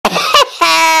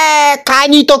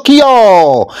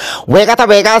anyitokio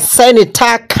wega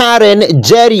Senator Karen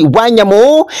Jerry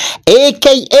Wanyamu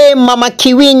aka Mama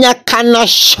Kiwinya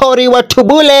Kanashori wa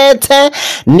Tubulet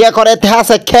niakorete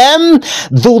hasekem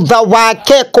thutha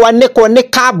wake Kwanikwo ni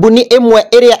kambuni imwe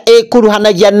iria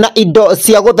ikuruhanagia na indo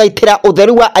cia guthaitira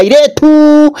utheru wa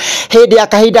airetu hindi ya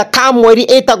kahinda ka mweri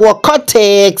itagwo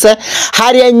Cortex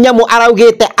haria Nyamu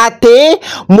araugite ati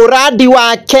muradi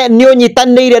wake ni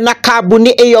unyitanire na kambuni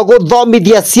iyo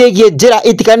guthomithia ciegie njira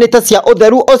itikanite cia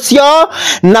utheru ucio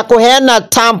na kuheana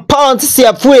tampons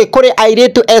cia free kuri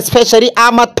airetu especially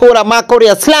amatura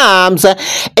makuria slums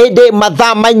ede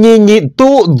mathaa manyinyi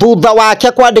thutha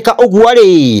wake kwandika uguo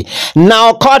ri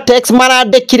na Cortex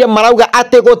marandikire marauga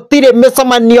ati gutire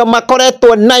micemanio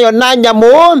makoretwo nayo na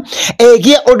Nyamu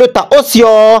egie undu ta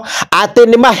ucio ati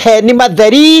ni maheni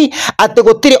matheri ati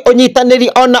gutire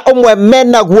unyitaniri ona umwe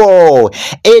menagwo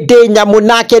ede Nyamu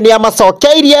nake ni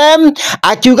amacokeirie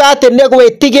akiuga ati ni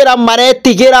gwitigira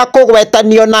maretigira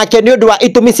kugwetanio nake ni undu wa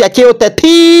itumi cia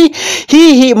kiuteti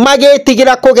hihi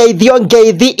magetigira kugeithio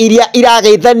ngeithi iria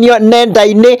irageithanio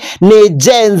nenda-ini ni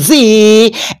Gen Z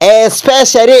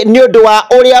especially ni undu wa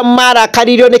uria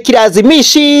marakaririo ni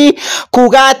kirazimishi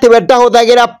kuga ati we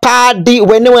ndahuthagira padi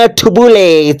we niwe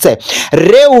Tubulet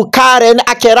riu Karen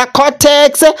akera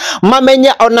Cortex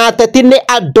mamenye ona ateti ni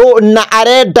andu na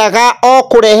arendaga o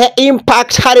kurehe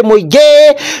impact hari muingi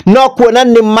no kuona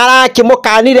ni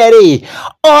marakimukanire ri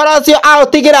ohoro ucio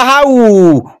autigira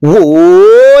hau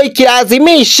woi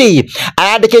kirazimishi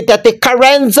ayandikite ati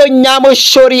Karenzo Nyamu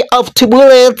Shori of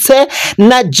Tubulet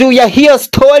na juu ya hiyo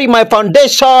story my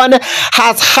foundation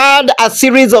has had a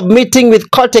series of meetings with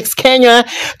Cortex Kenya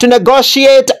to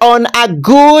negotiate on a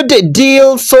good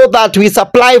deal so that we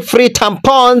supply free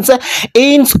tampons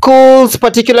in schools,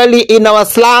 particularly in our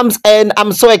slums, and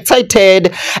I'm so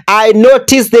excited. I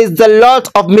noticed there's a lot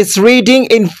of misreading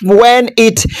in when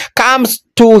it comes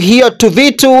to here to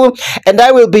V2, and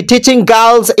I will be teaching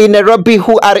girls in Nairobi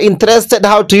who are interested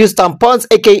how to use tampons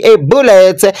aka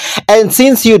bullets, and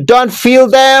since you don't feel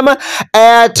them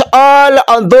at all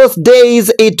on those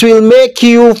days it will make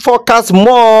you focus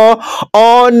more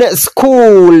on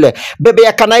school. Baby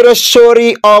Kanairo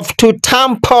Shori of two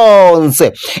tampons.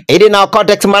 It in our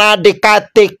Cortex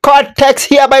Maradikate Cortex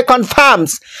hereby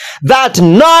confirms that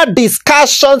no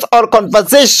discussions or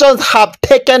conversations have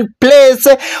taken place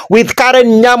with Karen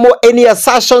Nyamu. Any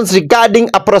assertions regarding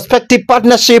a prospective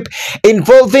partnership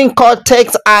involving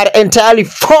Cortex are entirely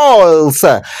false.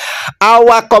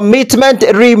 Our commitment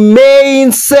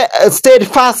remains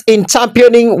steadfast in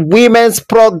championing women's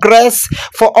progress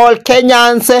for all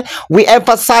Kenyans. We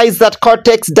emphasize that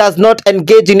Cortex does not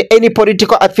engage in any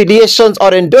political affiliations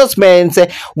or endorsements.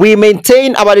 We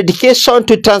maintain our dedication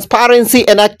to transparency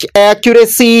and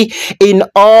accuracy in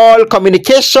all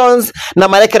communications. Na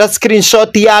marekera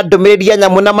screenshot ya domeredi ya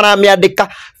Nyamu na maramiandika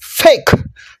fake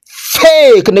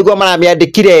niguo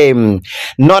maramiandikire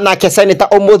nona ke Senator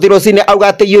Omothi Rosine auga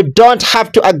ati you don't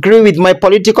have to agree with my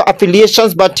political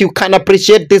affiliations but you can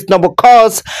appreciate this noble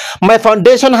cause my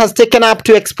foundation has taken up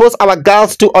to expose our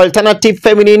girls to alternative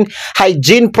feminine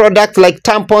hygiene products like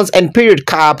tampons and period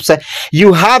cups.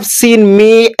 You have seen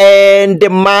me and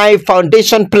my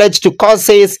foundation pledge to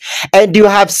causes, and you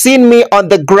have seen me on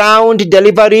the ground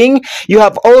delivering. You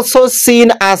have also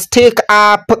seen us take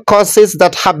up causes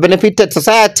that have benefited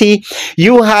society.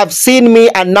 You have seen me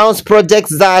announce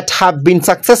projects that have been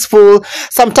successful.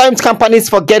 Sometimes companies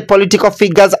forget political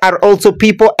figures are also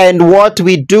people, and what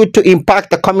we do to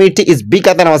impact the community is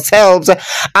bigger than ourselves.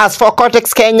 As for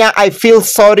Cortex Kenya, I feel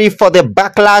sorry for the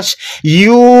backlash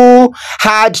you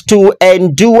had to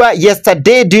endure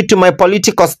yesterday due to my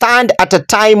political stand at a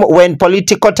time when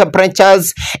political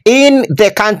temperatures in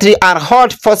the country are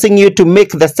hot, forcing you to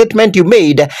make the statement you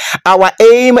made. Our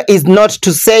aim is not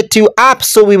to set you up,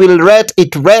 so we will let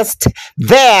it rest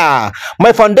there.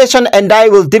 My foundation and I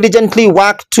will diligently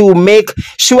work to make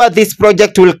sure this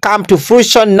project will come to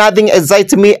fruition. Nothing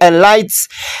excites me and lights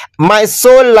my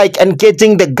soul like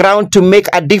engaging the ground to make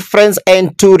a difference,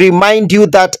 and to remind you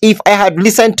that if I had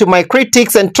listened to my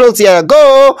critics and trolls a year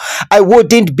ago, I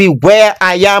wouldn't be where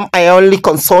I am. I only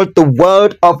consult the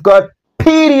word of God,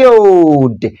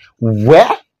 period. Where?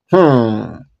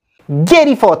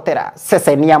 Geri fotera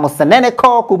sesenia musenene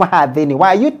ko kuma hathini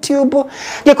wa YouTube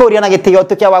gikuria na gitio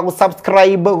tukia wa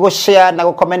subscribe go share na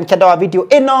go comment kenda wa video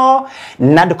ino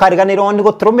na ndukariganirwo ni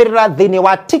guturumirira thini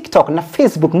wa TikTok na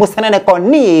Facebook musenene ko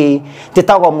ni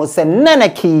titago musenene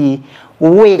ki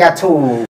wiga tu.